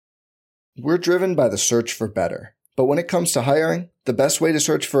We're driven by the search for better. But when it comes to hiring, the best way to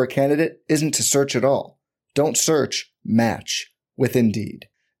search for a candidate isn't to search at all. Don't search, match with Indeed.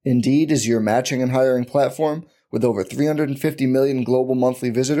 Indeed is your matching and hiring platform with over 350 million global monthly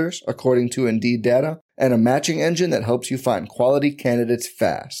visitors, according to Indeed data, and a matching engine that helps you find quality candidates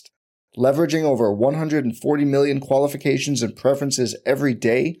fast. Leveraging over 140 million qualifications and preferences every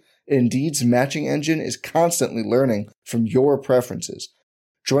day, Indeed's matching engine is constantly learning from your preferences.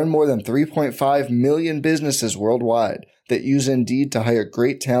 Join more than 3.5 million businesses worldwide that use Indeed to hire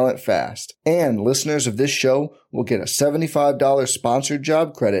great talent fast. And listeners of this show will get a $75 sponsored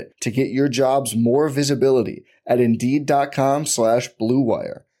job credit to get your jobs more visibility at Indeed.com/Blue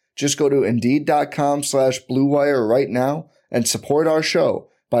Wire. Just go to Indeed.com/Blue Wire right now and support our show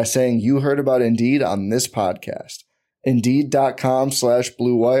by saying you heard about Indeed on this podcast.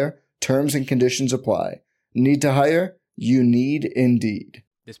 Indeed.com/Blue Wire. Terms and conditions apply. Need to hire? You need Indeed.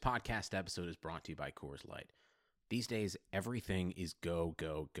 This podcast episode is brought to you by Coors Light. These days, everything is go,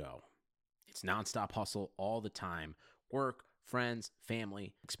 go, go. It's nonstop hustle all the time. Work, friends,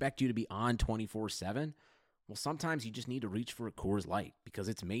 family, expect you to be on 24/7. Well, sometimes you just need to reach for a Coors Light because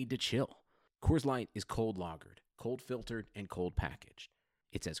it's made to chill. Coors Light is cold lagered, cold filtered, and cold packaged.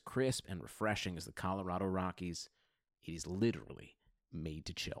 It's as crisp and refreshing as the Colorado Rockies. It is literally made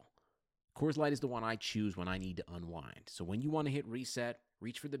to chill. Coors Light is the one I choose when I need to unwind. So when you want to hit reset,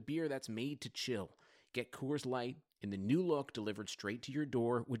 reach for the beer that's made to chill. Get Coors Light in the new look delivered straight to your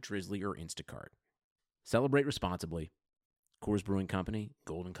door with Drizzly or Instacart. Celebrate responsibly. Coors Brewing Company,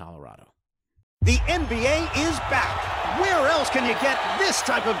 Golden, Colorado. The NBA is back. Where else can you get this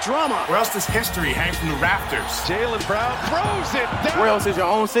type of drama? Where else does history hang from the rafters? Jaylen Brown throws it down. Where else is your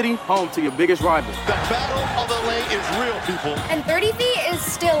own city home to your biggest rival? The battle of the lane is real, people. And 30 feet is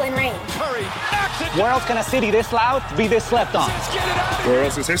still in range. Curry knocks it. Where else can a city this loud be this slept on? Let's get it out. Where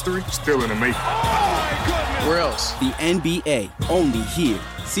else is history still in the making? Oh, my goodness. Where else? The NBA, only here.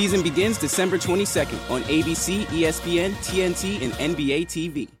 Season begins December 22nd on ABC, ESPN, TNT, and NBA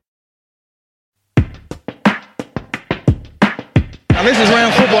TV. Now this is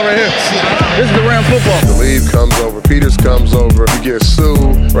Ram football right here. This is the Ram football. The lead comes over, Peters comes over, you get Sue,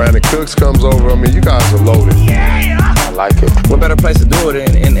 Brandon Cooks comes over. I mean, you guys are loaded. Yeah! I like it. What better place to do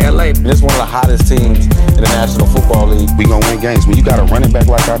it in LA? It's one of the hottest teams in the National Football League. We gonna win games. When you got a running back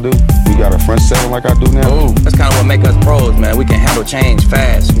like I do, you got a front seven like I do now. Ooh, that's kind of what make us pros, man. We can handle change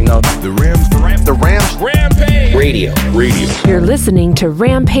fast, you know. The Rams. Rampage Radio. You're listening to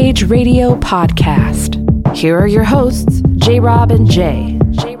Rampage Radio Podcast. Here are your hosts, J-Rob and Jay.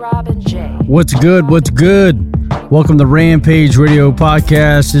 What's good? Welcome to Rampage Radio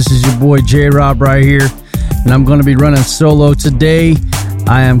Podcast. This is your boy J-Rob right here, and I'm going to be running solo today.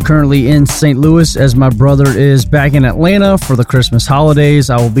 I am currently in St. Louis as my brother is back in Atlanta for the Christmas holidays.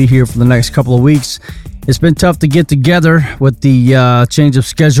 I will be here for the next couple of weeks. It's been tough to get together with the change of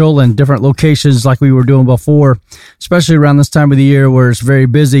schedule and different locations like we were doing before, especially around this time of the year where it's very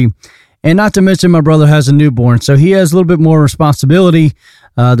busy. And not to mention my brother has a newborn, so he has a little bit more responsibility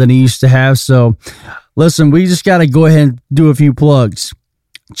than he used to have. So listen, we just got to go ahead and do a few plugs.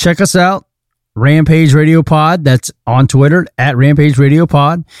 Check us out, Rampage Radio Pod. That's on Twitter at Rampage Radio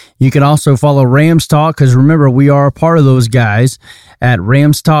Pod. You can also follow Rams Talk, because remember, we are a part of those guys at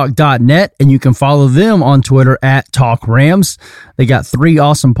ramstalk.net, and you can follow them on Twitter at Talk Rams. They got 3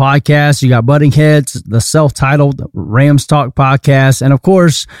 awesome podcasts. You got Butting Heads, the self-titled Rams Talk podcast, and of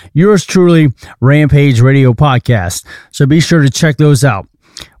course, yours truly, Rampage Radio Podcast. So be sure to check those out.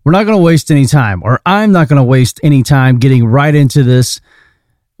 We're not going to waste any time, or I'm not going to waste any time getting right into this.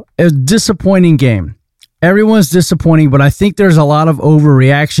 A disappointing game. Everyone's disappointing, but I think there's a lot of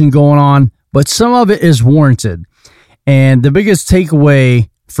overreaction going on, but some of it is warranted. And the biggest takeaway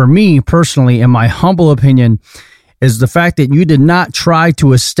for me personally, in my humble opinion, is the fact that you did not try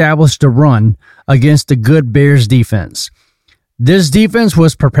to establish the run against a good Bears defense. This defense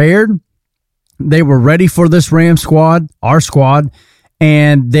was prepared. They were ready for this Rams squad, our squad,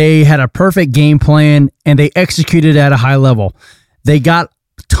 and they had a perfect game plan, and they executed at a high level. They got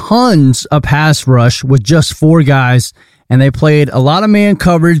tons of pass rush with just 4 guys, and they played a lot of man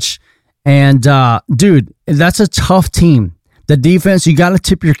coverage. And dude, that's a tough team. The defense, you got to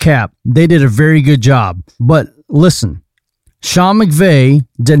tip your cap. They did a very good job. But listen, Sean McVay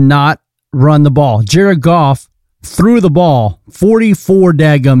did not run the ball. Jared Goff threw the ball 44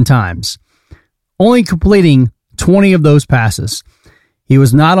 daggum times, only completing 20 of those passes. He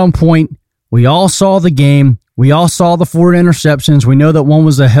was not on point. We all saw the game. We all saw the 4 interceptions. We know that one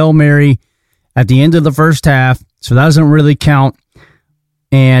was a Hail Mary at the end of the first half, so that doesn't really count.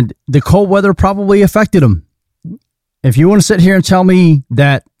 And the cold weather probably affected him. If you want to sit here and tell me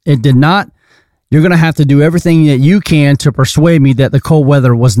that It did not. You're going to have to do everything that you can to persuade me that the cold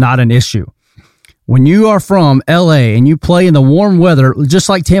weather was not an issue. When you are from LA and you play in the warm weather, just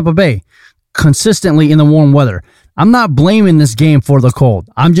like Tampa Bay, consistently in the warm weather, I'm not blaming this game for the cold.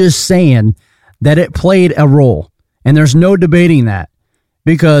 I'm just saying that it played a role, and there's no debating that,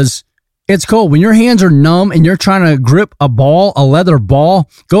 because it's cold. When your hands are numb and you're trying to grip a ball, a leather ball,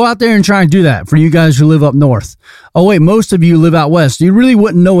 go out there and try and do that for you guys who live up north. Oh, wait, most of you live out west. You really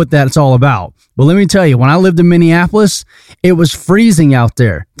wouldn't know what that's all about. But let me tell you, when I lived in Minneapolis, it was freezing out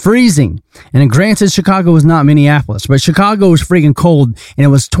there. Freezing. And granted, Chicago was not Minneapolis, but Chicago was freaking cold, and it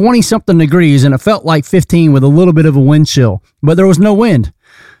was 20-something degrees, and it felt like 15 with a little bit of a wind chill. But there was no wind.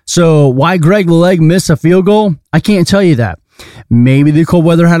 So why Greg LeLeg missed a field goal? I can't tell you that. Maybe the cold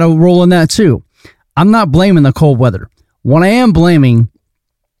weather had a role in that too. I'm not blaming the cold weather. What I am blaming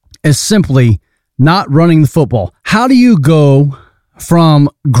is simply not running the football. How do you go from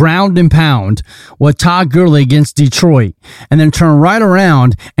ground and pound with Todd Gurley against Detroit and then turn right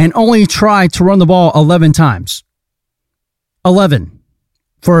around and only try to run the ball 11 times? 11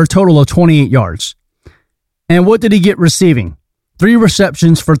 for a total of 28 yards. And what did he get receiving? 3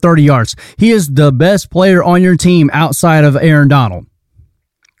 receptions for 30 yards. He is the best player on your team outside of Aaron Donald.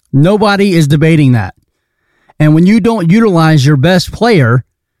 Nobody is debating that. And when you don't utilize your best player,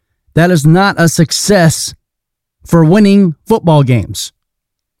 that is not a success for winning football games.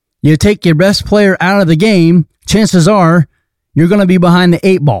 You take your best player out of the game, chances are you're going to be behind the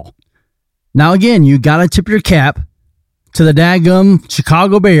 8 ball. Now again, you got to tip your cap to the daggum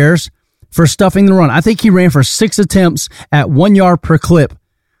Chicago Bears for stuffing the run. I think he ran for 6 attempts at 1 yard per clip,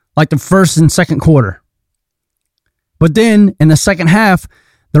 like the first and second quarter. But then in the second half,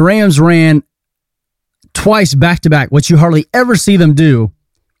 the Rams ran twice back-to-back, which you hardly ever see them do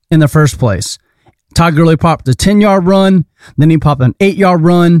in the first place. Todd Gurley popped a 10-yard run, then he popped an 8-yard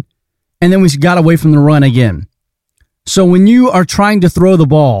run, and then we got away from the run again. So when you are trying to throw the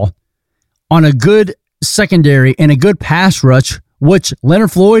ball on a good secondary and a good pass rush, which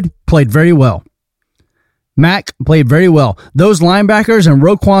Leonard Floyd played very well. Mack played very well. Those linebackers and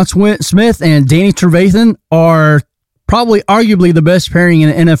Roquan Smith and Danny Trevathan are probably arguably the best pairing in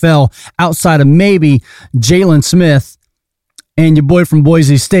the NFL outside of maybe Jalen Smith and your boy from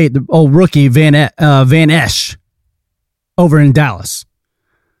Boise State, the old rookie Van Esch over in Dallas.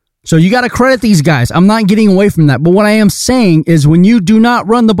 So you got to credit these guys. I'm not getting away from that. But what I am saying is when you do not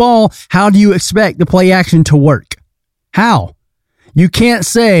run the ball, how do you expect the play action to work? How? You can't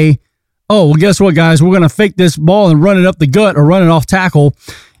say, oh, well, guess what, guys? We're going to fake this ball and run it up the gut or run it off tackle,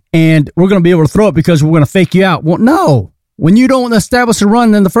 and we're going to be able to throw it because we're going to fake you out. Well, no. When you don't establish a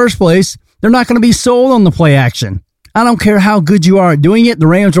run in the first place, they're not going to be sold on the play action. I don't care how good you are at doing it. The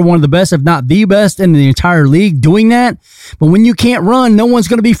Rams are one of the best, if not the best, in the entire league doing that. But when you can't run, no one's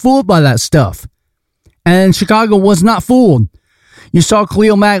going to be fooled by that stuff. And Chicago was not fooled. You saw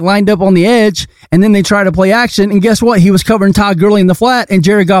Khalil Mack lined up on the edge, and then they tried to play action, and guess what? He was covering Todd Gurley in the flat, and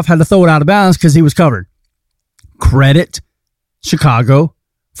Jared Goff had to throw it out of bounds because he was covered. Credit Chicago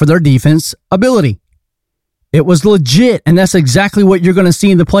for their defense ability. It was legit, and that's exactly what you're going to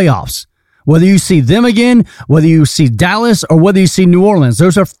see in the playoffs. Whether you see them again, whether you see Dallas, or whether you see New Orleans,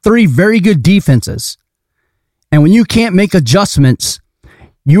 those are 3 very good defenses. And when you can't make adjustments,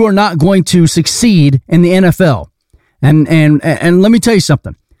 you are not going to succeed in the NFL. And let me tell you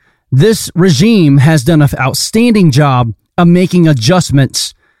something. This regime has done an outstanding job of making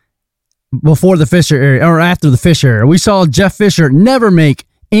adjustments before the Fisher era or after the Fisher era. We saw Jeff Fisher never make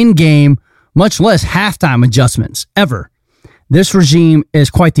in-game, much less halftime adjustments, ever. This regime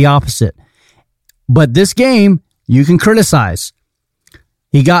is quite the opposite. But this game, you can criticize.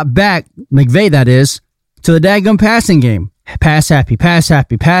 He got back, McVay that is, to the daggum passing game. Pass happy, pass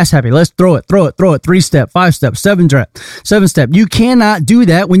happy, pass happy. Let's throw it. 3-step, 5-step, 7-step. You cannot do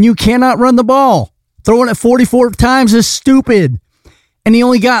that when you cannot run the ball. Throwing it 44 times is stupid. And he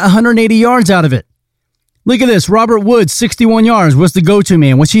only got 180 yards out of it. Look at this. Robert Woods, 61 yards, was the go-to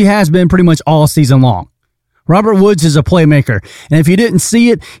man, which he has been pretty much all season long. Robert Woods is a playmaker. And if you didn't see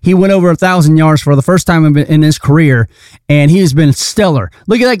it, he went over 1,000 yards for the first time in his career. And he has been stellar.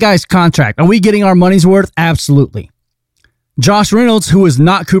 Look at that guy's contract. Are we getting our money's worth? Absolutely. Josh Reynolds, who is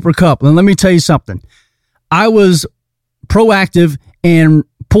not Cooper Kupp. And let me tell you something. I was proactive in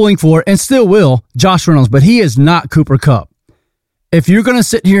pulling for, and still will, Josh Reynolds, but he is not Cooper Kupp. If you're going to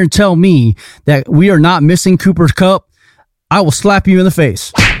sit here and tell me that we are not missing Cooper Kupp, I will slap you in the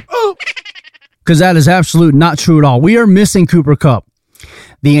face. Because that is absolute not true at all. We are missing Cooper Kupp.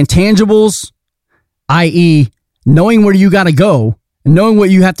 The intangibles, i.e., knowing where you got to go and knowing what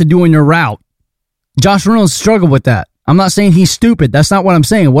you have to do in your route, Josh Reynolds struggled with that. I'm not saying he's stupid. That's not what I'm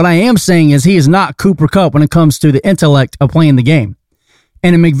saying. What I am saying is he is not Cooper Kupp when it comes to the intellect of playing the game.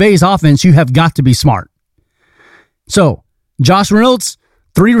 And in McVay's offense, you have got to be smart. So, Josh Reynolds,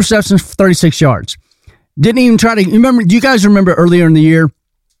 3 receptions for 36 yards. Didn't even try to, do you guys remember earlier in the year,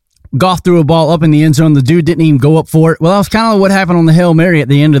 Goff threw a ball up in the end zone. The dude didn't even go up for it. Well, that was kind of what happened on the Hail Mary at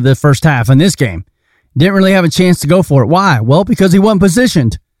the end of the first half in this game. Didn't really have a chance to go for it. Why? Well, because he wasn't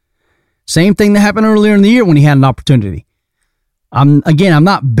positioned. Same thing that happened earlier in the year when he had an opportunity. I'm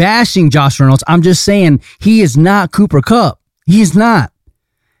not bashing Josh Reynolds. I'm just saying he is not Cooper Kupp. He's not.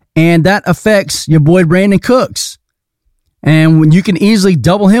 And that affects your boy Brandon Cooks. And when you can easily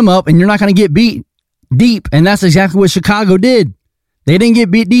double him up and you're not going to get beat deep. And that's exactly what Chicago did. They didn't get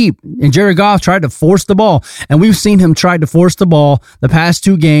beat deep. And Jared Goff tried to force the ball. And we've seen him try to force the ball the past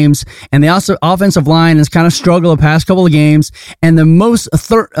 2 games. And the offensive line has kind of struggled the past couple of games. And the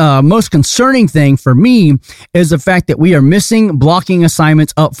most concerning thing for me is the fact that we are missing blocking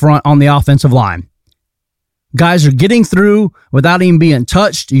assignments up front on the offensive line. Guys are getting through without even being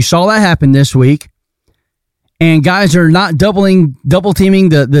touched. You saw that happen this week. And guys are not double teaming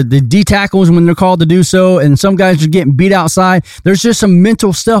the D tackles when they're called to do so. And some guys are getting beat outside. There's just some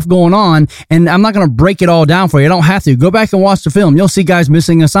mental stuff going on. And I'm not going to break it all down for you. I don't have to. Go back and watch the film. You'll see guys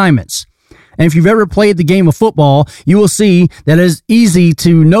missing assignments. And if you've ever played the game of football, you will see that it is easy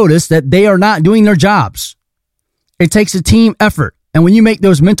to notice that they are not doing their jobs. It takes a team effort. And when you make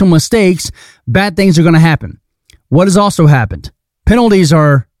those mental mistakes, bad things are going to happen. What has also happened? Penalties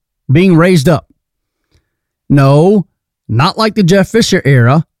are being raised up. No, not like the Jeff Fisher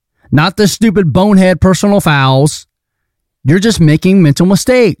era, not the stupid bonehead personal fouls. You're just making mental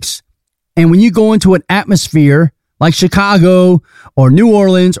mistakes. And when you go into an atmosphere like Chicago or New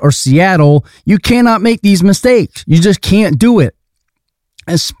Orleans or Seattle, you cannot make these mistakes. You just can't do it,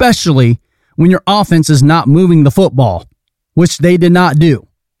 especially when your offense is not moving the football, which they did not do.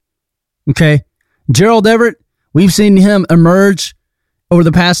 Okay, Gerald Everett, we've seen him emerge over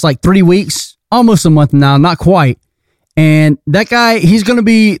the past 3 weeks. Almost a month now, not quite. And that guy, he's going to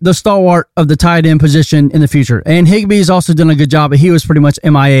be the stalwart of the tight end position in the future. And Higbee's also done a good job, but he was pretty much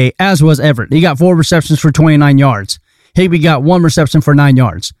MIA, as was Everett. He got 4 receptions for 29 yards. Higbee got 1 reception for 9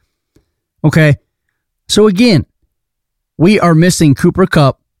 yards. Okay, so again, we are missing Cooper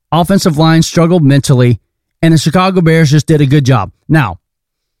Kupp. Offensive line struggled mentally, and the Chicago Bears just did a good job. Now,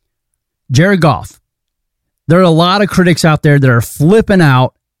 Jared Goff. There are a lot of critics out there that are flipping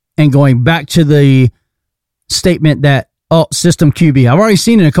out and going back to the statement that, system QB. I've already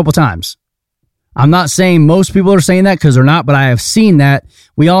seen it a couple times. I'm not saying most people are saying that because they're not, but I have seen that.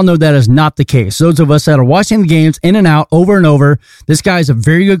 We all know that is not the case. Those of us that are watching the games in and out over and over, this guy is a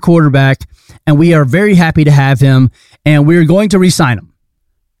very good quarterback, and we are very happy to have him, and we're going to re-sign him.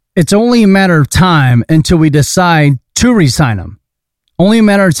 It's only a matter of time until we decide to re-sign him. Only a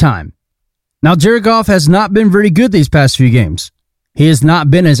matter of time. Now, Jared Goff has not been very good these past few games. He has not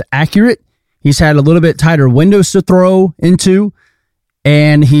been as accurate. He's had a little bit tighter windows to throw into,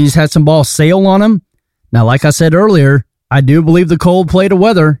 and he's had some balls sail on him. Now, like I said earlier, I do believe the cold played a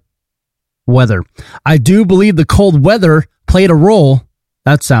weather. I do believe the cold weather played a role.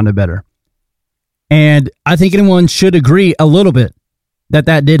 That sounded better. And I think anyone should agree a little bit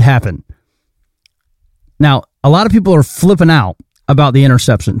that did happen. Now, a lot of people are flipping out about the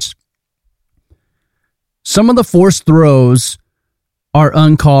interceptions. Some of the forced throws are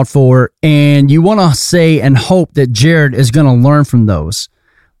uncalled for, and you want to say and hope that Jared is going to learn from those.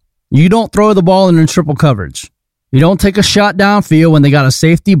 You don't throw the ball in triple coverage. You don't take a shot downfield when they got a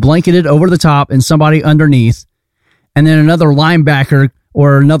safety blanketed over the top and somebody underneath, and then another linebacker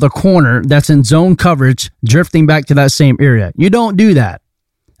or another corner that's in zone coverage drifting back to that same area. You don't do that.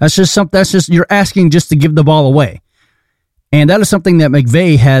 That's just you're asking just to give the ball away. And that is something that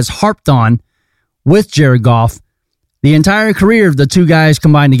McVay has harped on with Jared Goff the entire career of the two guys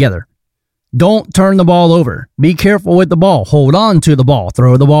combined together. Don't turn the ball over. Be careful with the ball. Hold on to the ball.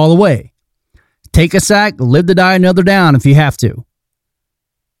 Throw the ball away. Take a sack. Live to die another down if you have to.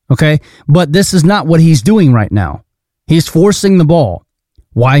 Okay? But this is not what he's doing right now. He's forcing the ball.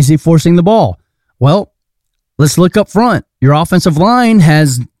 Why is he forcing the ball? Well, let's look up front. Your offensive line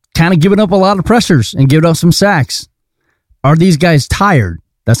has kind of given up a lot of pressures and given up some sacks. Are these guys tired?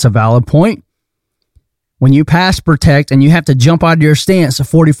 That's a valid point. When you pass protect and you have to jump out of your stance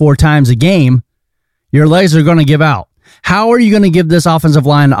 44 times a game, your legs are going to give out. How are you going to give this offensive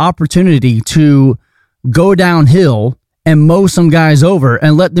line an opportunity to go downhill and mow some guys over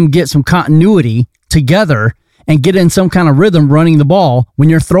and let them get some continuity together and get in some kind of rhythm running the ball when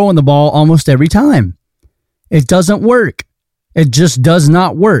you're throwing the ball almost every time? It doesn't work. It just does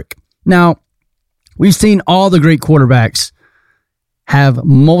not work. Now, We've seen all the great quarterbacks have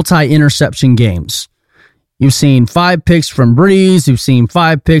multi-interception games. You've seen 5 picks from Breeze. You've seen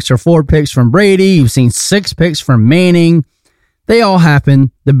 5 picks or 4 picks from Brady. You've seen 6 picks from Manning. They all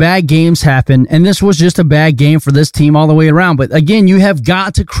happen. The bad games happen. And this was just a bad game for this team all the way around. But again, you have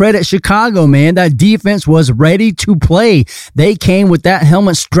got to credit Chicago, man. That defense was ready to play. They came with that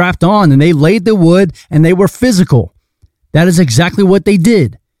helmet strapped on and they laid the wood and they were physical. That is exactly what they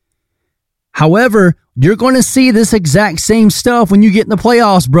did. However, you're going to see this exact same stuff when you get in the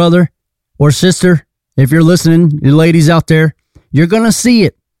playoffs, brother or sister. If you're listening, you ladies out there, you're going to see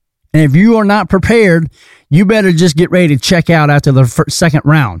it. And if you are not prepared, you better just get ready to check out after the second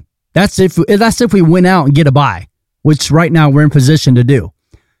round. That's if we win out and get a bye, which right now we're in position to do.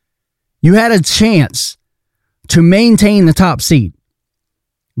 You had a chance to maintain the top seed.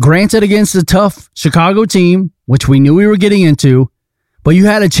 Granted, against a tough Chicago team, which we knew we were getting into, but you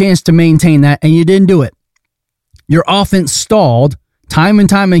had a chance to maintain that, and you didn't do it. Your offense stalled time and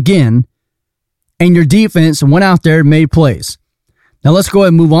time again, and your defense went out there and made plays. Now let's go ahead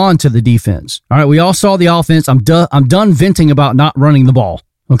and move on to the defense. All right, we all saw the offense. I'm done venting about not running the ball,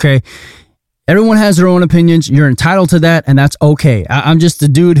 okay? Everyone has their own opinions. You're entitled to that, and that's okay. I'm just a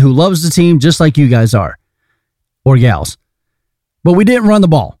dude who loves the team just like you guys are, or gals. But we didn't run the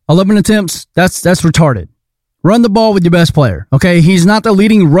ball. 11 attempts, that's retarded. Run the ball with your best player, okay? He's not the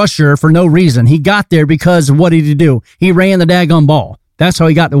leading rusher for no reason. He got there because what did he do? He ran the daggone ball. That's how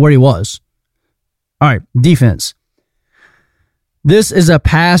he got to where he was. All right, defense. This is a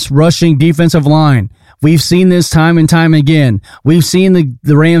pass-rushing defensive line. We've seen this time and time again. We've seen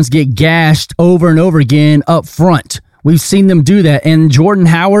the Rams get gashed over and over again up front. We've seen them do that. And Jordan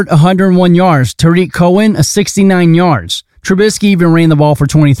Howard, 101 yards. Tariq Cohen, 69 yards. Trubisky even ran the ball for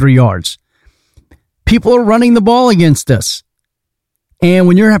 23 yards. People are running the ball against us. And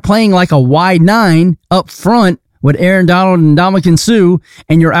when you're playing like a wide 9 up front with Aaron Donald and Ndamukong Suh,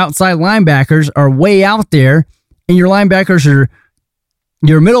 and your outside linebackers are way out there, and your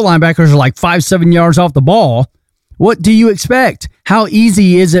middle linebackers are like 5-7 yards off the ball, what do you expect? How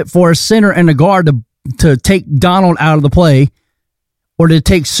easy is it for a center and a guard to take Donald out of the play or to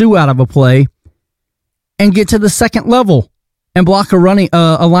take Suh out of a play and get to the second level and block a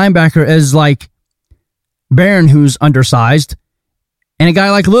linebacker as like Barron, who's undersized, and a guy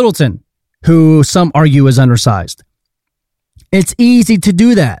like Littleton, who some argue is undersized? It's easy to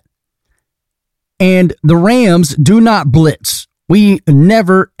do that. And the Rams do not blitz. We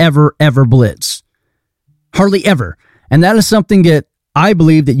never, ever, ever blitz. Hardly ever. And that is something that I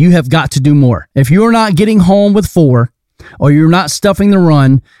believe that you have got to do more. If you're not getting home with 4 or you're not stuffing the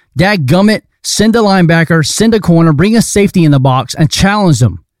run, dadgummit, send a linebacker, send a corner, bring a safety in the box and challenge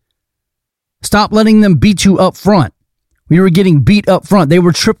them. Stop letting them beat you up front. We were getting beat up front. They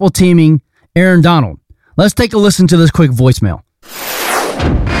were triple teaming Aaron Donald. Let's take a listen to this quick voicemail.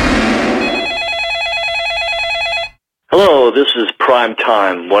 Hello, this is Prime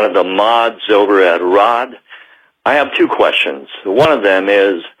Time, one of the mods over at Rod. I have 2 questions. One of them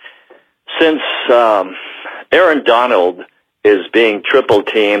is, since Aaron Donald is being triple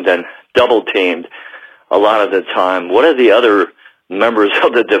teamed and double teamed a lot of the time, what are the other members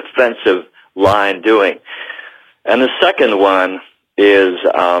of the defensive line doing? And the second one is,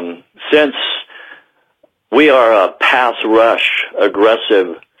 since we are a pass rush,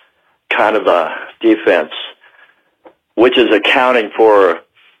 aggressive kind of a defense, which is accounting for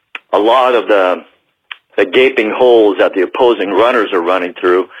a lot of the gaping holes that the opposing runners are running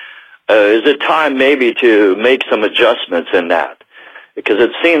through, is it time maybe to make some adjustments in that? Because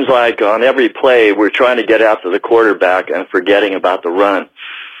it seems like on every play we're trying to get after the quarterback and forgetting about the run.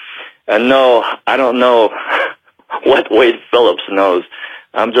 And no, I don't know what Wade Phillips knows.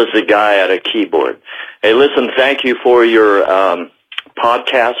 I'm just a guy at a keyboard. Hey, listen, thank you for your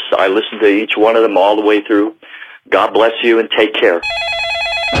podcasts. I listen to each one of them all the way through. God bless you and take care.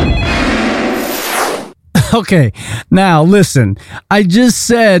 Okay, now listen, I just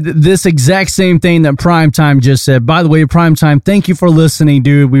said this exact same thing that Primetime just said. By the way, Primetime, thank you for listening,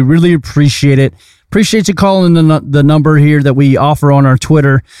 dude. We really appreciate it. Appreciate you calling the number here that we offer on our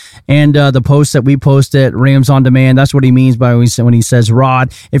Twitter and the post that we post at Rams On Demand. That's what he means by when he says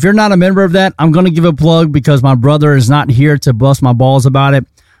Rod. If you're not a member of that, I'm going to give a plug because my brother is not here to bust my balls about it.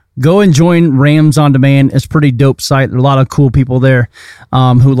 Go and join Rams On Demand. It's a pretty dope site. There are a lot of cool people there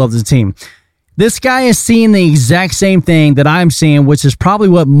who love the team. This guy is seeing the exact same thing that I'm seeing, which is probably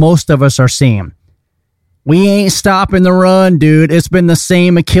what most of us are seeing. We ain't stopping the run, dude. It's been the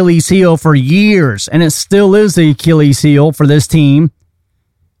same Achilles heel for years, and it still is the Achilles heel for this team.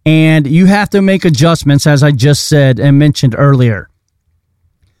 And you have to make adjustments, as I just said and mentioned earlier.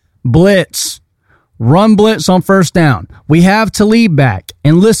 Blitz. Run blitz on first down. We have Talib back.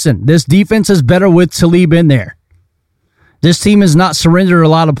 And listen, this defense is better with Talib in there. This team has not surrendered a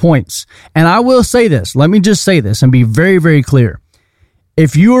lot of points. And I will say this. Let me just say this and be very, very clear.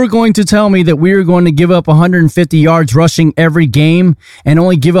 If you are going to tell me that we are going to give up 150 yards rushing every game and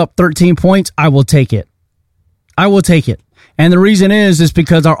only give up 13 points, I will take it. I will take it. And the reason is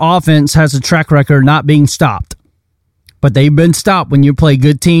because our offense has a track record not being stopped. But they've been stopped when you play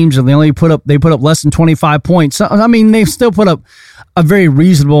good teams and they put up less than 25 points. I mean, they've still put up a very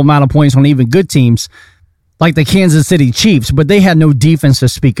reasonable amount of points on even good teams like the Kansas City Chiefs, but they had no defense to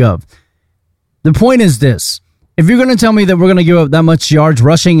speak of. The point is this. If you're going to tell me that we're going to give up that much yards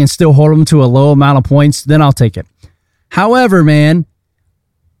rushing and still hold them to a low amount of points, then I'll take it. However, man,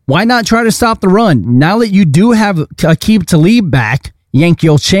 why not try to stop the run? Now that you do have Aqib Talib back, yank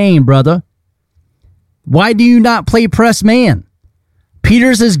your chain, brother. Why do you not play press man?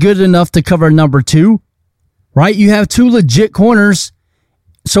 Peters is good enough to cover number 2, right? You have 2 legit corners.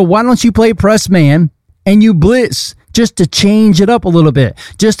 So why don't you play press man and you blitz just to change it up a little bit,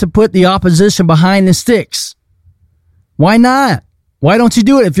 just to put the opposition behind the sticks? Why not? Why don't you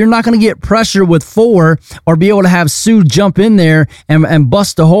do it? If you're not going to get pressure with 4 or be able to have Sue jump in there and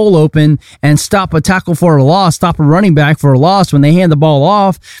bust the hole open and stop a tackle for a loss, stop a running back for a loss when they hand the ball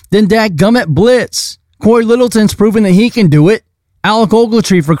off, then dadgummit blitz. Corey Littleton's proven that he can do it. Alec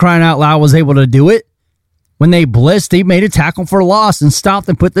Ogletree, for crying out loud, was able to do it. When they blitzed, he made a tackle for a loss and stopped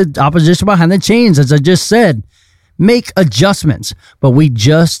and put the opposition behind the chains, as I just said. Make adjustments, but we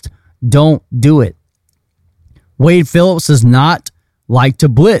just don't do it. Wade Phillips does not like to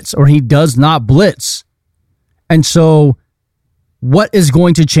blitz, or he does not blitz. And so, what is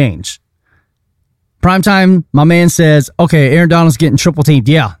going to change? Primetime, my man says, okay, Aaron Donald's getting triple teamed.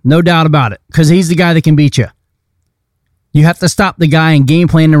 Yeah, no doubt about it, because he's the guy that can beat you. You have to stop the guy and game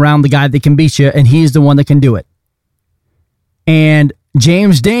plan around the guy that can beat you, and he's the one that can do it. And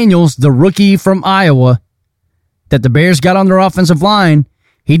James Daniels, the rookie from Iowa, that the Bears got on their offensive line,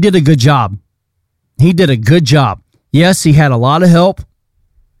 he did a good job. He did a good job. Yes, he had a lot of help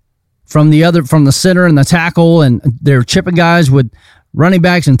from the center and the tackle, and they're chipping guys with running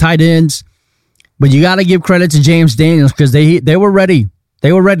backs and tight ends. But you got to give credit to James Daniels because they were ready.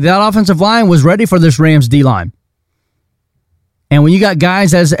 They were ready. That offensive line was ready for this Rams D-line. And when you got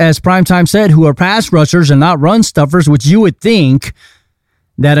guys, as Primetime said, who are pass rushers and not run stuffers, which you would think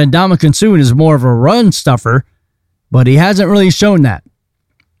that Ndamukong Suh is more of a run stuffer, but he hasn't really shown that.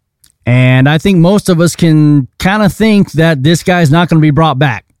 And I think most of us can kind of think that this guy's not going to be brought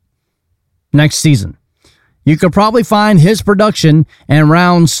back next season. You could probably find his production in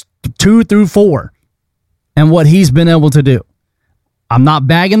rounds 2 through 4 and what he's been able to do. I'm not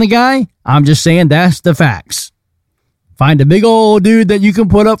bagging the guy. I'm just saying that's the facts. Find a big old dude that you can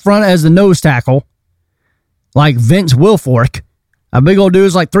put up front as the nose tackle, like Vince Wilfork. A big old dude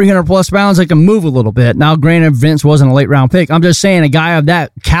is like 300 plus pounds that can move a little bit. Now, granted, Vince wasn't a late round pick. I'm just saying a guy of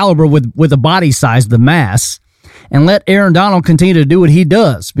that caliber with the body size, the mass, and let Aaron Donald continue to do what he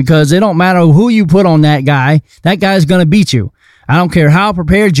does, because it don't matter who you put on that guy's going to beat you. I don't care how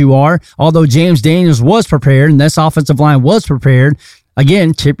prepared you are, although James Daniels was prepared and this offensive line was prepared.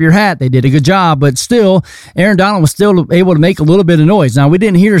 Again, tip your hat. They did a good job, but still, Aaron Donald was still able to make a little bit of noise. Now, we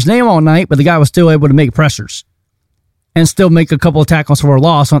didn't hear his name all night, but the guy was still able to make pressures and still make a couple of tackles for a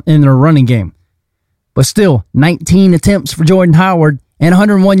loss in their running game. But still, 19 attempts for Jordan Howard and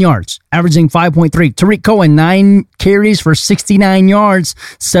 101 yards, averaging 5.3. Tariq Cohen, 9 carries for 69 yards,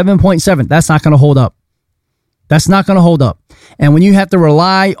 7.7. That's not going to hold up. That's not going to hold up. And when you have to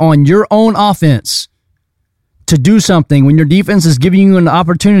rely on your own offense to do something, when your defense is giving you an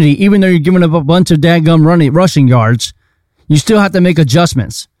opportunity, even though you're giving up a bunch of dadgum rushing yards, you still have to make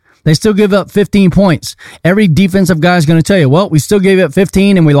adjustments. They still give up 15 points. Every defensive guy is going to tell you, well, we still gave up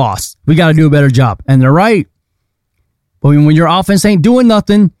 15 and we lost. We got to do a better job. And they're right. But when your offense ain't doing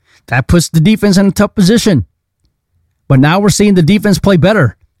nothing, that puts the defense in a tough position. But now we're seeing the defense play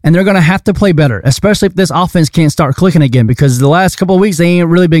better. And they're going to have to play better, especially if this offense can't start clicking again, because the last couple of weeks, they ain't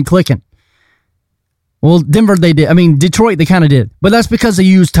really been clicking. Well, Denver, they did. I mean, Detroit, they kind of did. But that's because they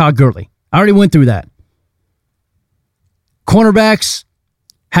used Todd Gurley. I already went through that. Cornerbacks,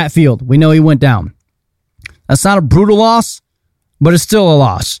 Hatfield, we know he went down. That's not a brutal loss, but it's still a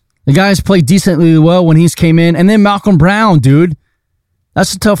loss. The guys played decently well when he's came in. And then Malcolm Brown, dude.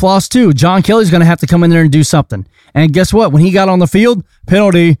 That's a tough loss, too. John Kelly's going to have to come in there and do something. And guess what? When he got on the field,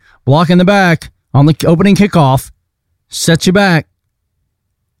 penalty, block in the back on the opening kickoff, set you back.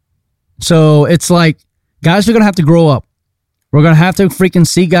 So it's like, guys are going to have to grow up. We're going to have to freaking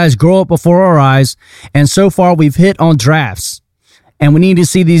see guys grow up before our eyes. And so far, we've hit on drafts. And we need to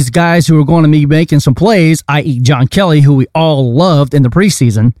see these guys who are going to be making some plays, i.e. John Kelly, who we all loved in the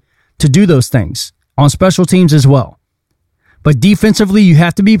preseason, to do those things on special teams as well. But defensively, you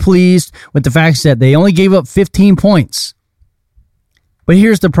have to be pleased with the fact that they only gave up 15 points. But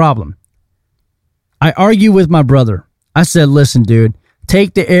here's the problem. I argue with my brother. I said, listen, dude,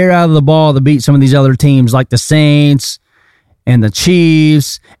 take the air out of the ball to beat some of these other teams like the Saints and the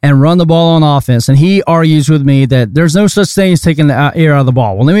Chiefs and run the ball on offense. And he argues with me that there's no such thing as taking the air out of the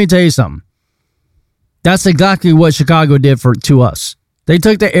ball. Well, let me tell you something. That's exactly what Chicago did to us. They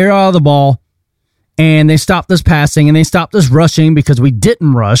took the air out of the ball and they stopped us passing and they stopped us rushing because we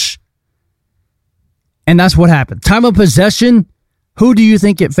didn't rush. And that's what happened. Time of possession, who do you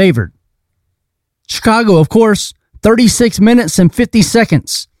think it favored? Chicago, of course, 36 minutes and 50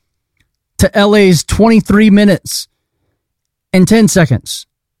 seconds to LA's 23 minutes and 10 seconds.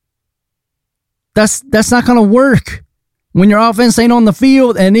 That's not going to work. When your offense ain't on the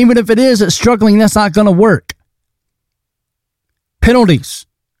field, and even if it is, it's struggling, that's not going to work. Penalties.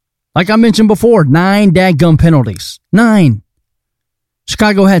 Like I mentioned before, 9 dadgum penalties. 9.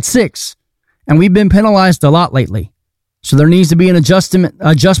 Chicago had 6. And we've been penalized a lot lately. So there needs to be an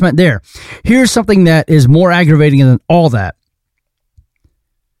adjustment there. Here's something that is more aggravating than all that.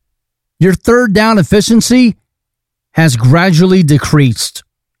 Your third down efficiency has gradually decreased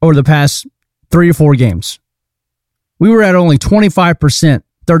over the past 3 or 4 games. We were at only 25%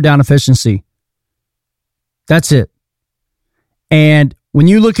 third down efficiency. That's it. And when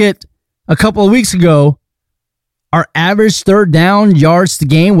you look at a couple of weeks ago, our average third down yards to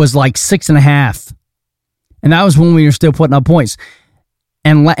gain was like 6.5. And that was when we were still putting up points.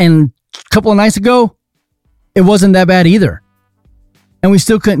 And a couple of nights ago, it wasn't that bad either. And we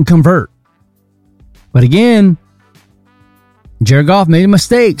still couldn't convert. But again, Jared Goff made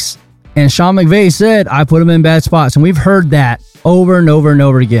mistakes. And Sean McVay said, I put him in bad spots. And we've heard that over and over and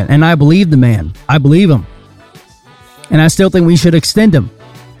over again. And I believe the man. I believe him. And I still think we should extend him.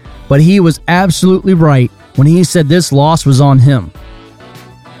 But he was absolutely right when he said this loss was on him.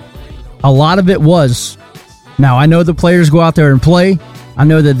 A lot of it was. Now, I know the players go out there and play. I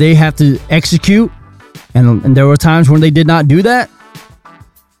know that they have to execute. And there were times when they did not do that.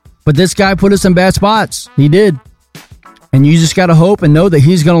 But this guy put us in bad spots. He did. And you just got to hope and know that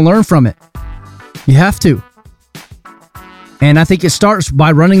he's going to learn from it. You have to. And I think it starts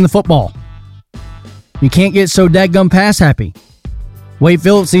by running the football. You can't get so dadgum pass happy. Wade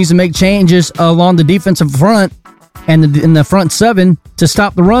Phillips needs to make changes along the defensive front and in the front 7 to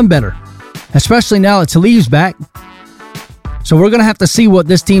stop the run better. Especially now that Talib's back. So we're going to have to see what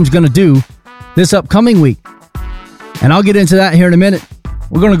this team's going to do this upcoming week. And I'll get into that here in a minute.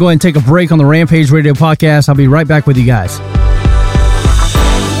 We're going to go ahead and take a break on the Rampage Radio Podcast. I'll be right back with you guys.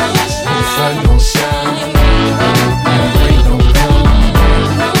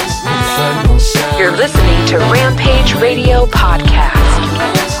 You're listening to Rampage Radio Podcast.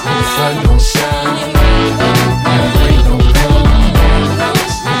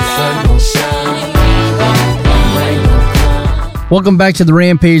 Welcome back to the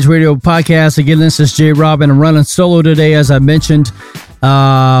Rampage Radio Podcast. Again, this is Jay Rob, and I'm running solo today, as I mentioned.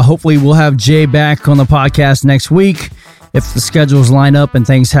 Hopefully, we'll have Jay back on the podcast next week if the schedules line up and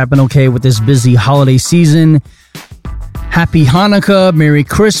things happen okay with this busy holiday season. Happy Hanukkah, Merry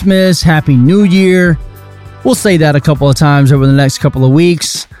Christmas, Happy New Year. We'll say that a couple of times over the next couple of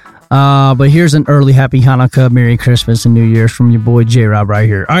weeks. But here's an early Happy Hanukkah, Merry Christmas, and New Year's from your boy J-Rob right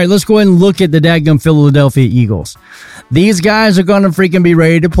here. All right, let's go ahead and look at the dadgum Philadelphia Eagles. These guys are going to freaking be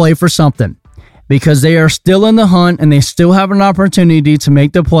ready to play for something because they are still in the hunt and they still have an opportunity to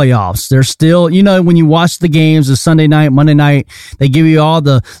make the playoffs. They're still, you know, when you watch the games, the Sunday night, Monday night, they give you all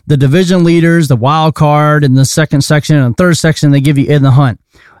the division leaders, the wild card, and the second section and third section, they give you in the hunt.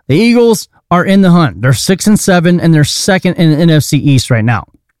 The Eagles are in the hunt. They're 6-7 and they're second in the NFC East right now.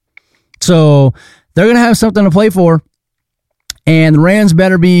 So they're going to have something to play for, and the Rams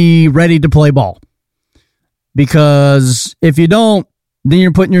better be ready to play ball. Because if you don't, then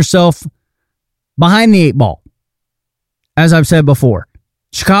you're putting yourself behind the 8 ball. As I've said before,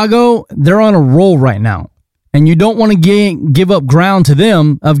 Chicago, they're on a roll right now. And you don't want to give up ground to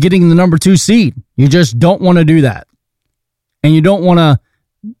them of getting the number 2 seed. You just don't want to do that. And you don't want to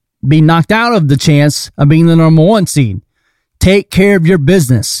be knocked out of the chance of being the number 1 seed. Take care of your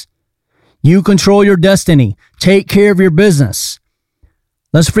business. You control your destiny. Take care of your business.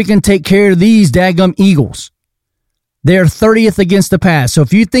 Let's freaking take care of these daggum Eagles. They're 30th against the pass. So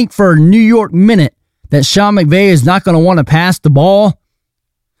if you think for a New York minute that Sean McVay is not going to want to pass the ball,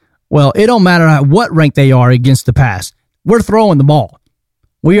 well, it don't matter at what rank they are against the pass. We're throwing the ball.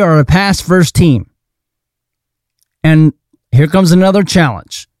 We are a pass-first team. And Here comes another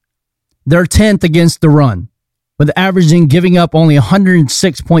challenge. They're 10th against the run, with averaging giving up only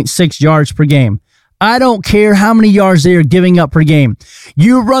 106.6 yards per game. I don't care how many yards they are giving up per game.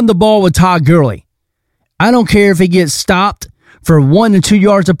 You run the ball with Todd Gurley. I don't care if he gets stopped for 1 to 2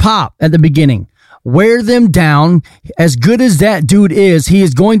 yards a pop at the beginning. Wear them down. As good as that dude is, he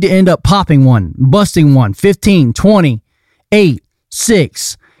is going to end up popping one, busting one, 15, 20, 8,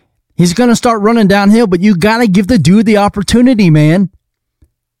 6. He's going to start running downhill, but you got to give the dude the opportunity, man.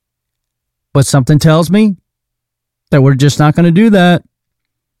 But something tells me that we're just not going to do that.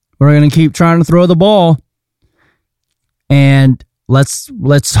 We're going to keep trying to throw the ball. And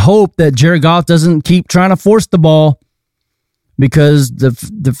let's hope that Jared Goff doesn't keep trying to force the ball, because the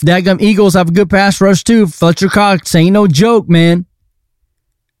daggum Eagles have a good pass rush too. Fletcher Cox ain't no joke, man.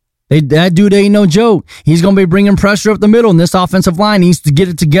 That dude ain't no joke. He's going to be bringing pressure up the middle, and this offensive line needs to get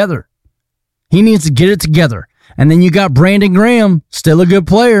it together. He needs to get it together. And then you got Brandon Graham, still a good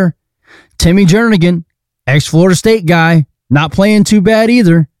player. Timmy Jernigan, ex-Florida State guy, not playing too bad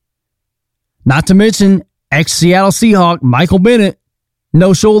either. Not to mention ex-Seattle Seahawk, Michael Bennett,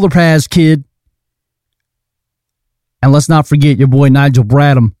 no shoulder pads kid. And let's not forget your boy Nigel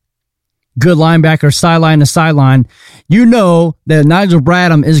Bradham, good linebacker, sideline to sideline. You know that Nigel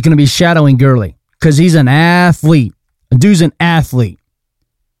Bradham is going to be shadowing Gurley because he's an athlete. A dude's an athlete.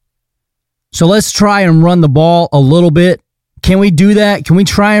 So let's try and run the ball a little bit. Can we do that? Can we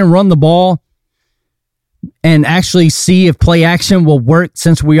try and run the ball and actually see if play action will work,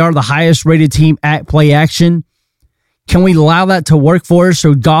 since we are the highest rated team at play action? Can we allow that to work for us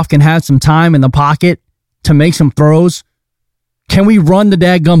so Goff can have some time in the pocket to make some throws? Can we run the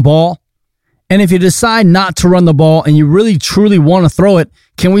dadgum ball? And if you decide not to run the ball and you really truly want to throw it,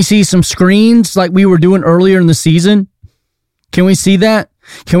 can we see some screens like we were doing earlier in the season? Can we see that?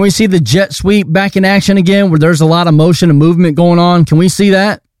 Can we see the jet sweep back in action again, where there's a lot of motion and movement going on? Can we see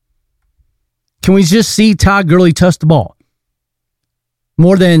that? Can we just see Todd Gurley touch the ball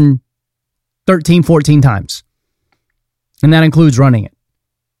more than 13, 14 times? And that includes running it.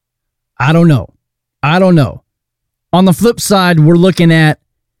 I don't know. On the flip side, we're looking at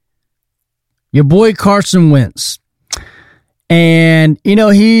your boy Carson Wentz. And,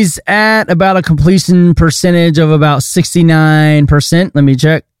 he's at about a completion percentage of about 69%. Let me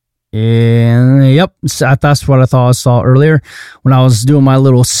check. And, yep, that's what I thought I saw earlier when I was doing my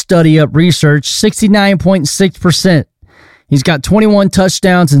little study up research. 69.6%. He's got 21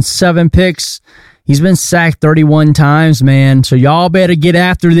 touchdowns and 7 picks. He's been sacked 31 times, man. So y'all better get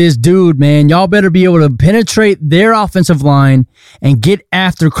after this dude, man. Y'all better be able to penetrate their offensive line and get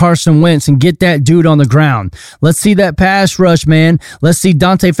after Carson Wentz and get that dude on the ground. Let's see that pass rush, man. Let's see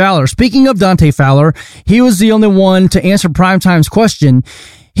Dante Fowler. Speaking of Dante Fowler, he was the only one to answer Primetime's question.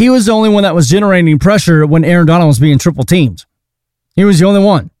 He was the only one that was generating pressure when Aaron Donald was being triple teamed. He was the only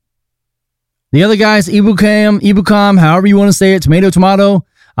one. The other guys, Ibukam, however you want to say it, tomato.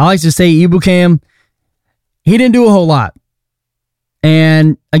 I like to say Ibukam. He didn't do a whole lot.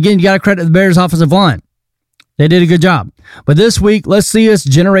 And again, you got to credit the Bears offensive line. They did a good job. But this week, let's see us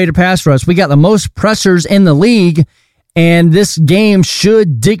generate a pass rush. We got the most pressures in the league, and this game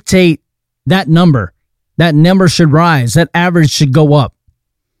should dictate that number. That number should rise. That average should go up.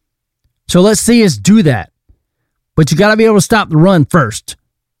 So let's see us do that. But you got to be able to stop the run first.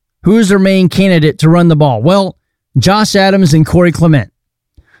 Who's their main candidate to run the ball? Well, Josh Adams and Corey Clement.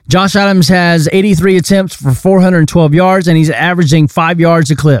 Josh Adams has 83 attempts for 412 yards, and he's averaging 5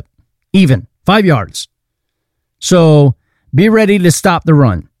 yards a clip. Even 5 yards. So be ready to stop the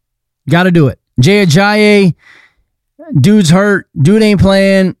run. Got to do it. Jay Ajayi, dude's hurt. Dude ain't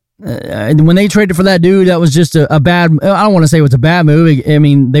playing. When they traded for that dude, that was just a bad. I don't want to say it was a bad move. I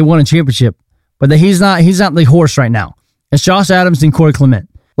mean, they won a championship, but he's not the horse right now. It's Josh Adams and Corey Clement.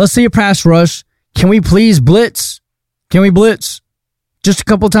 Let's see a pass rush. Can we please blitz? Can we blitz? Just a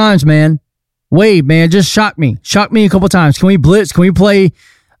couple times, man. Wade, man, just shock me. Shock me a couple times. Can we blitz? Can we play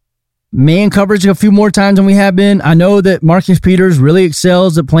man coverage a few more times than we have been? I know that Marcus Peters really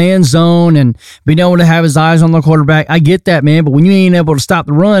excels at playing zone and being able to have his eyes on the quarterback. I get that, man. But when you ain't able to stop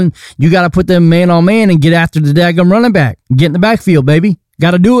the run, you got to put them man on man and get after the daggum running back. Get in the backfield, baby.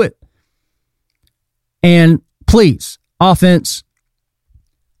 Got to do it. And please, offense,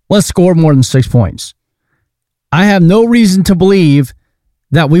 let's score more than 6 points. I have no reason to believe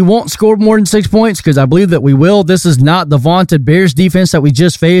that we won't score more than 6 points, because I believe that we will. This is not the vaunted Bears defense that we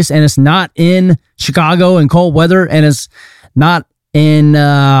just faced, and it's not in Chicago in cold weather, and it's not in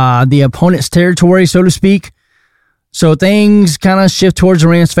the opponent's territory, so to speak. So things kind of shift towards the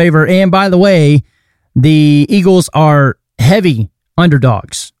Rams' favor. And by the way, the Eagles are heavy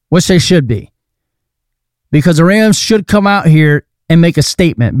underdogs, which they should be. because the Rams should come out here and make a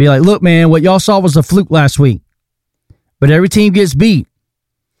statement. Be like, look, man, what y'all saw was a fluke last week. But every team gets beat.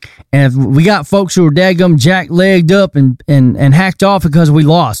 And if we got folks who are dadgum jack-legged up and hacked off because we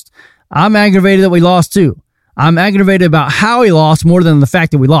lost, I'm aggravated that we lost too. I'm aggravated about how we lost more than the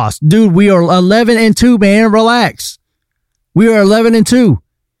fact that we lost. Dude, we are 11-2, man. Relax. We are 11-2.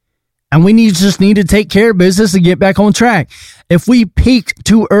 And we just need to take care of business and get back on track. If we peaked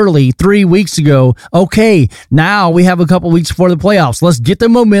too early 3 weeks ago, okay, now we have a couple weeks before the playoffs. Let's get the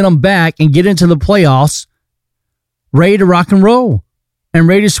momentum back and get into the playoffs ready to rock and roll and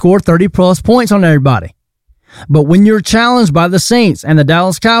ready to score 30-plus points on everybody. But when you're challenged by the Saints and the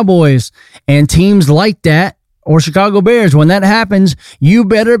Dallas Cowboys and teams like that, or Chicago Bears, when that happens, you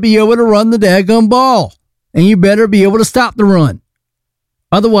better be able to run the daggum ball. And you better be able to stop the run.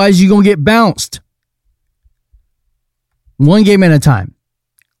 Otherwise, you're going to get bounced. One game at a time.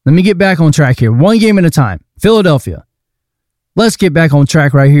 Let me get back on track here. One game at a time. Philadelphia. Let's get back on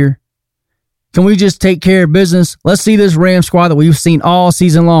track right here. Can we just take care of business? Let's see this Rams squad that we've seen all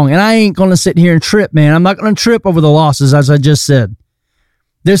season long. And I ain't going to sit here and trip, man. I'm not going to trip over the losses, as I just said.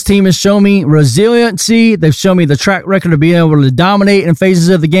 This team has shown me resiliency. They've shown me the track record of being able to dominate in phases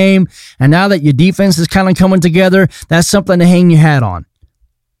of the game. And now that your defense is kind of coming together, that's something to hang your hat on.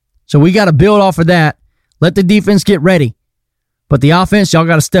 So we got to build off of that. Let the defense get ready. But the offense, y'all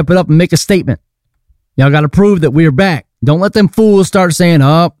got to step it up and make a statement. Y'all got to prove that we're back. Don't let them fools start saying,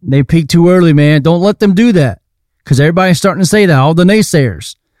 oh, they peaked too early, man. Don't let them do that. Because everybody's starting to say that, all the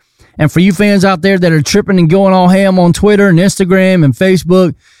naysayers. And for you fans out there that are tripping and going all ham on Twitter and Instagram and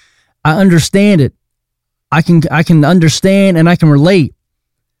Facebook, I understand it. I can understand and I can relate.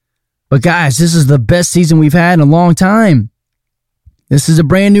 But guys, this is the best season we've had in a long time. This is a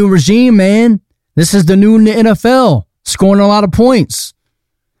brand new regime, man. This is the new NFL, scoring a lot of points.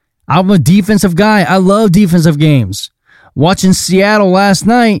 I'm a defensive guy. I love defensive games. Watching Seattle last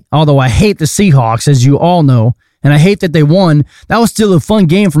night, although I hate the Seahawks, as you all know, and I hate that they won, that was still a fun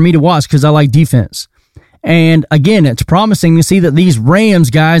game for me to watch because I like defense. And again, it's promising to see that these Rams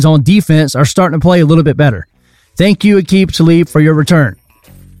guys on defense are starting to play a little bit better. Thank you, Aqib Talib, for your return.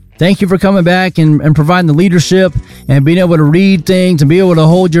 Thank you for coming back and providing the leadership and being able to read things and be able to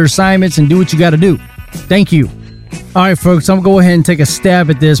hold your assignments and do what you got to do. Thank you. All right, folks, I'm going to go ahead and take a stab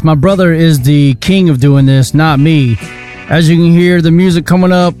at this. My brother is the king of doing this, not me. As you can hear the music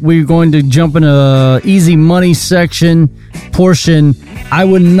coming up, we're going to jump in a easy money portion. I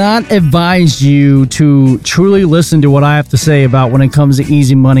would not advise you to truly listen to what I have to say about when it comes to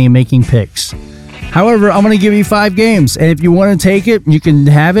easy money and making picks. However, I'm going to give you 5 games, and if you want to take it, you can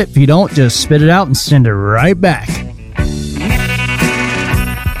have it. If you don't, just spit it out and send it right back.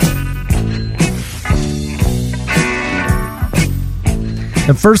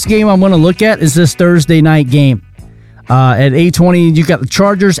 The first game I'm going to look at is this Thursday night game. At 8:20, you got the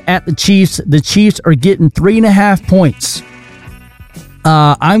Chargers at the Chiefs. The Chiefs are getting 3.5 points.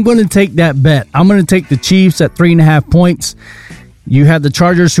 I'm going to take that bet. I'm going to take the Chiefs at 3.5 points. You have the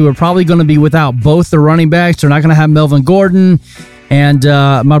Chargers, who are probably going to be without both the running backs. They're not going to have Melvin Gordon. And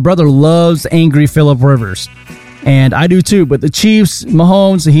my brother loves angry Phillip Rivers. And I do too. But the Chiefs,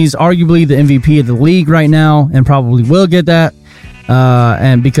 Mahomes, he's arguably the MVP of the league right now and probably will get that.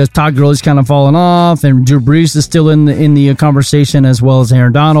 And because Todd Gurley's kind of fallen off, and Drew Brees is still in the conversation, as well as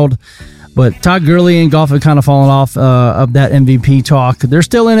Aaron Donald. But Todd Gurley and Goff have kind of fallen off of that MVP talk. They're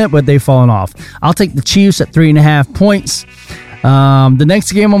still in it, but they've fallen off. I'll take the Chiefs at 3.5 points. The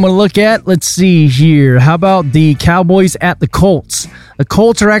next game I'm going to look at, let's see here. How about the Cowboys at the Colts? The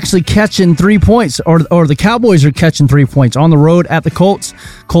Colts are actually catching 3 points, or the Cowboys are catching 3 points on the road at the Colts.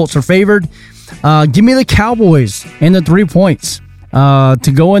 Colts are favored. Give me the Cowboys and the 3 points.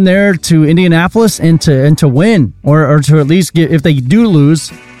 To go in there to Indianapolis and to win, or to at least get, if they do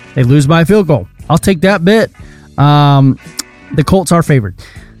lose, they lose by a field goal. I'll take that bet. The Colts are favored.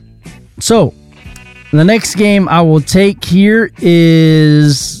 So the next game I will take here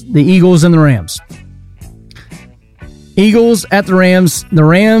is the Eagles and the Rams. Eagles at the Rams. The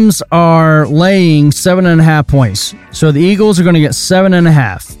Rams are laying 7.5 points. So the Eagles are going to get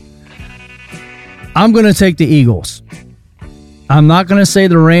 7.5. I'm going to take the Eagles. I'm not going to say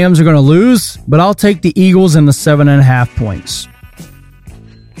the Rams are going to lose, but I'll take the Eagles and the 7.5 points.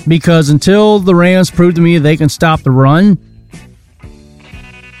 Because until the Rams prove to me they can stop the run,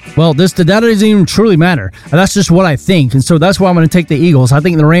 well, that doesn't even truly matter. That's just what I think. And so that's why I'm going to take the Eagles. I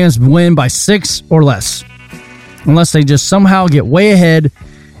think the Rams win by 6 or less. Unless they just somehow get way ahead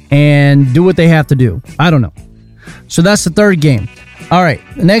and do what they have to do. I don't know. So that's the third game. All right,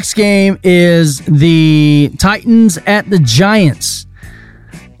 the next game is the Titans at the Giants.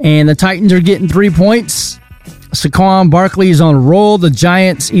 And the Titans are getting 3 points. Saquon Barkley is on a roll. The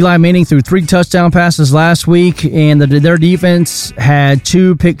Giants, Eli Manning threw 3 touchdown passes last week, and their defense had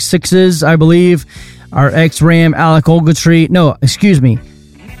 2 pick sixes, I believe. Our ex-Ram, Alec Ogletree. No, excuse me.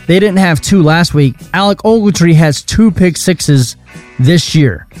 They didn't have 2 last week. Alec Ogletree has 2 pick sixes this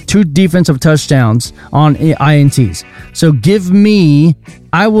year. 2 defensive touchdowns on INTs. So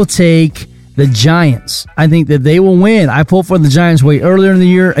I will take the Giants. I think that they will win. I pulled for the Giants way earlier in the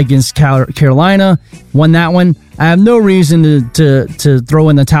year against Carolina. Won that one. I have no reason to throw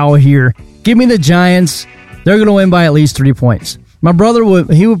in the towel here. Give me the Giants. They're going to win by at least 3 points. My brother would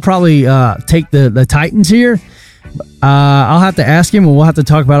probably take the Titans here. I'll have to ask him, and we'll have to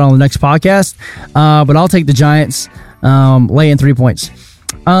talk about it on the next podcast. But I'll take the Giants, laying 3 points.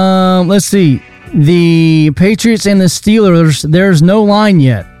 Let's see. The Patriots and the Steelers, there's no line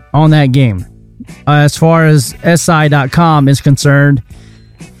yet on that game as far as SI.com is concerned.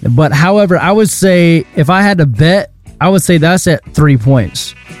 But however, I would say if I had to bet, I would say that's at 3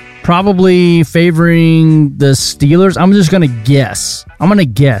 points. Probably favoring the Steelers. I'm just going to guess.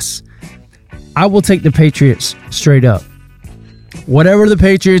 I will take the Patriots straight up. Whatever the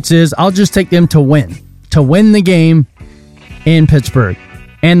Patriots is, I'll just take them to win the game in Pittsburgh.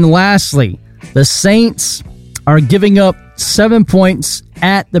 And lastly, the Saints are giving up 7 points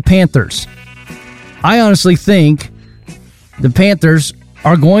at the Panthers. I honestly think the Panthers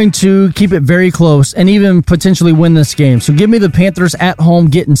are going to keep it very close and even potentially win this game. So give me the Panthers at home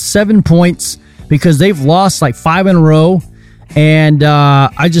getting 7 points because they've lost like 5 in a row. And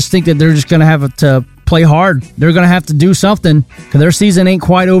I just think that they're just going to have to play hard. They're going to have to do something because their season ain't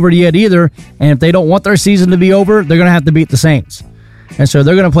quite over yet either. And if they don't want their season to be over, they're going to have to beat the Saints. And so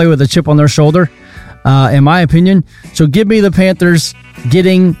they're going to play with a chip on their shoulder, in my opinion. So give me the Panthers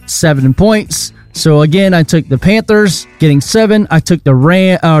getting 7 points. So again, I took the Panthers getting 7. I took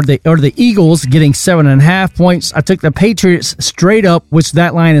the Eagles getting 7.5 points. I took the Patriots straight up, which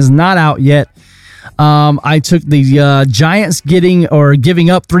that line is not out yet. I took the Giants giving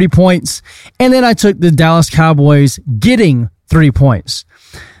up 3 points, and then I took the Dallas Cowboys getting 3 points.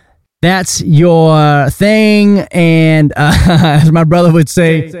 That's your thing, and as my brother would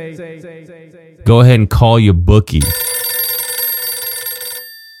say, go ahead and call your bookie.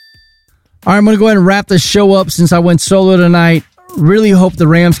 All right, I'm going to go ahead and wrap the show up since I went solo tonight. Really hope the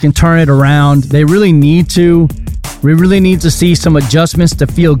Rams can turn it around. They really need to. We really need to see some adjustments to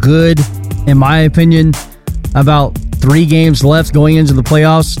feel good, in my opinion. About 3 games left going into the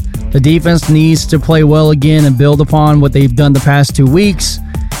playoffs. The defense needs to play well again and build upon what they've done the past 2 weeks.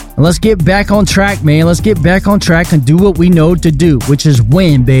 And let's get back on track, man. Let's get back on track and do what we know to do, which is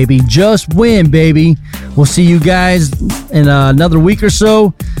win, baby. Just win, baby. We'll see you guys in another week or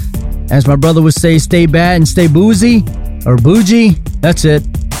so. As my brother would say, stay bad and stay boozy or bougie. That's it.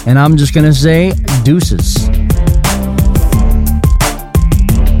 And I'm just going to say deuces.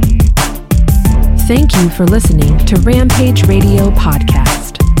 Thank you for listening to Rampage Radio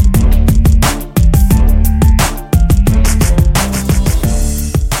Podcast.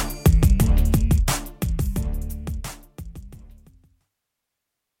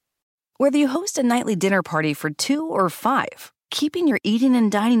 Whether you host a nightly dinner party for 2 or 5, keeping your eating and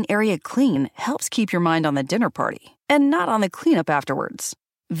dining area clean helps keep your mind on the dinner party and not on the cleanup afterwards.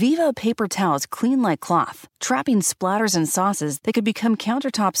 Viva paper towels clean like cloth, trapping splatters and sauces that could become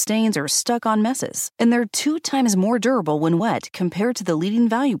countertop stains or stuck on messes. And they're 2 times more durable when wet compared to the leading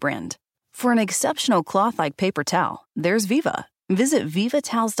value brand. For an exceptional cloth like paper towel, there's Viva. Visit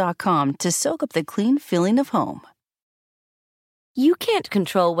vivatowels.com to soak up the clean feeling of home. You can't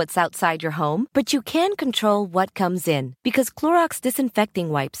control what's outside your home, but you can control what comes in. Because Clorox disinfecting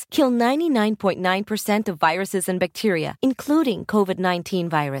wipes kill 99.9% of viruses and bacteria, including COVID-19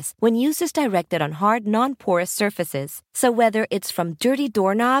 virus, when used as directed on hard, non-porous surfaces. So whether it's from dirty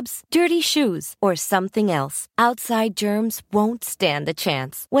doorknobs, dirty shoes, or something else, outside germs won't stand a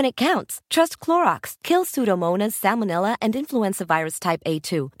chance. When it counts, trust Clorox. Kill Pseudomonas, Salmonella, and influenza virus type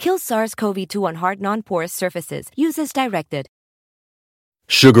A2. Kill SARS-CoV-2 on hard, non-porous surfaces. Use as directed.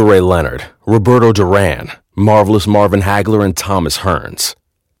 Sugar Ray Leonard, Roberto Duran, Marvelous Marvin Hagler, and Thomas Hearns.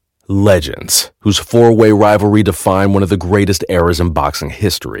 Legends, whose 4-way rivalry defined one of the greatest eras in boxing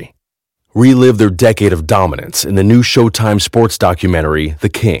history. Relive their decade of dominance in the new Showtime sports documentary, The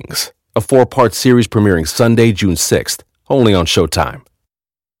Kings, a 4-part series premiering Sunday, June 6th, only on Showtime.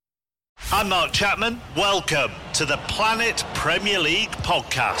 I'm Mark Chapman. Welcome to the Planet Premier League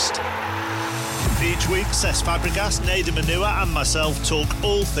podcast. Each week, Cesc Fabregas, Nader Manua and myself talk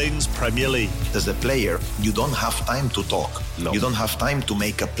all things Premier League. As a player, you don't have time to talk. No. You don't have time to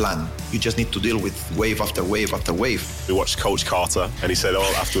make a plan. You just need to deal with wave after wave after wave. We watched Coach Carter and he said,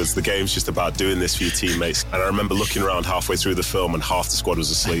 afterwards, the game's just about doing this for your teammates. And I remember looking around halfway through the film and half the squad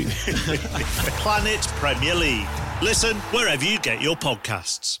was asleep. Planet Premier League. Listen wherever you get your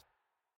podcasts.